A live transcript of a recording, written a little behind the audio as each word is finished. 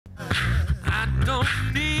Don't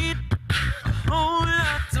need a whole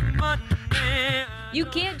lot of money. You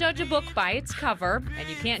can't judge a book by its cover, and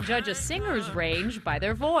you can't judge a singer's range by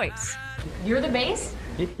their voice. You're the bass?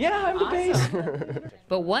 Yeah, I'm the bass.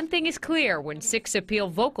 But one thing is clear when Six Appeal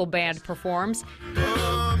Vocal Band performs,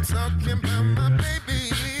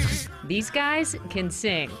 these guys can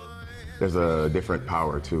sing. There's a different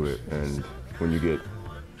power to it, and when you get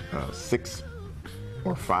 6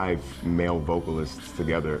 or 5 male vocalists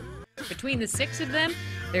together. Between the 6 of them,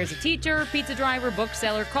 there's a teacher, pizza driver,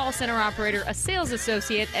 bookseller, call center operator, a sales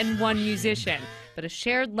associate, and 1 musician. But a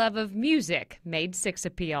shared love of music made Six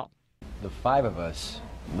Appeal. The 5 of us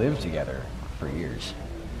lived together for years.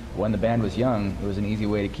 When the band was young, it was an easy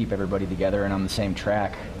way to keep everybody together and on the same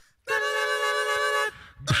track.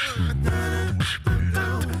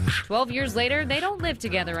 12 years later, they don't live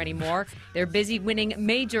together anymore. They're busy winning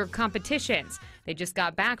major competitions. They just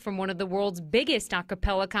got back from one of the world's biggest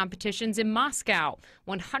a-cappella competitions in Moscow.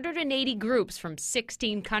 180 groups from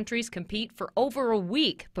 16 countries compete for over a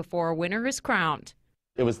week before a winner is crowned.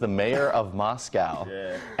 It was the mayor of Moscow,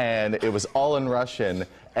 and it was all in Russian,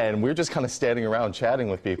 and we were just kind of standing around chatting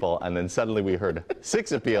with people, and then suddenly we heard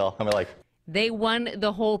Six Appeal, and we're like, they won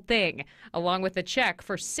the whole thing, along with a check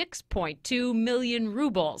for 6.2 million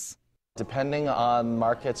rubles. Depending on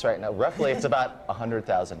markets right now, roughly it's about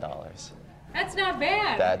 $100,000. That's not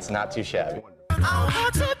bad. That's not too shabby.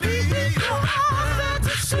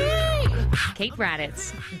 Kate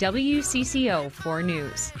Raddatz, WCCO 4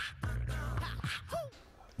 News.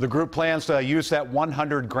 The group plans to use that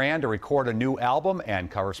 100 grand to record a new album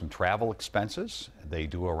and cover some travel expenses. They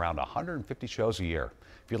do around 150 shows a year.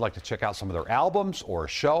 If you'd like to check out some of their albums or a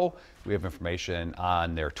show, we have information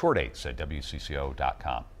on their tour dates at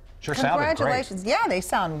WCCO.com. Sure sounded great. Congratulations. Yeah, they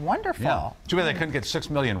sound wonderful. Yeah. Too bad they couldn't get 6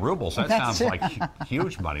 million rubles. That sounds like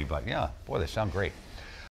huge money, but yeah, boy, they sound great.